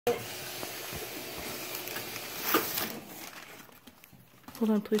Hold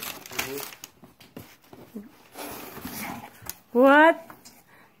on, please. What?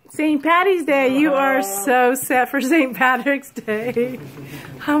 St. Patty's Day. You are so set for St. Patrick's Day.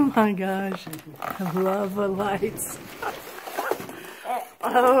 Oh my gosh. I love the lights.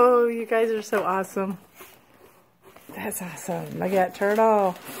 Oh, you guys are so awesome. That's awesome. Look at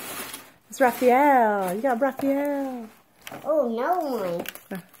Turtle. It's Raphael. You got Raphael. Oh, no one.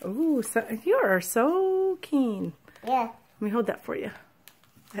 Oh, so, you are so keen. Yeah. Let me hold that for you.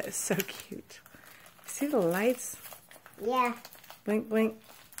 That is so cute. See the lights? Yeah. Blink, blink.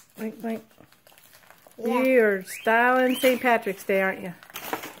 Blink, blink. Yeah. You're styling St. Patrick's Day, aren't you?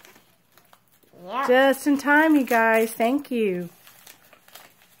 Yeah. Just in time, you guys. Thank you.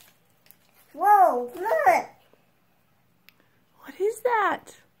 Whoa, look. What is that?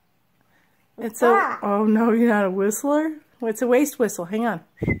 It's a... Oh, no, you're not a whistler? Well, it's a waist whistle. Hang on.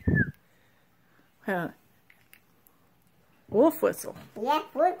 Hang on. Wolf whistle. Yeah,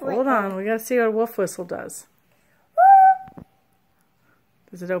 wolf whistle. Hold on. We got to see what a wolf whistle does.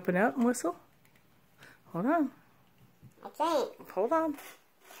 Does it open up and whistle? Hold on. I think. Hold on.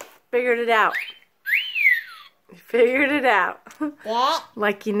 Figured it out. You figured it out. Yeah.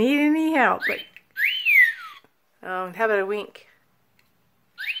 Like you need any help. But how about a wink?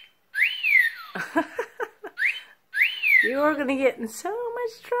 You're going to get in so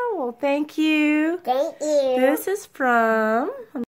much trouble. Thank you. Thank you. This is from...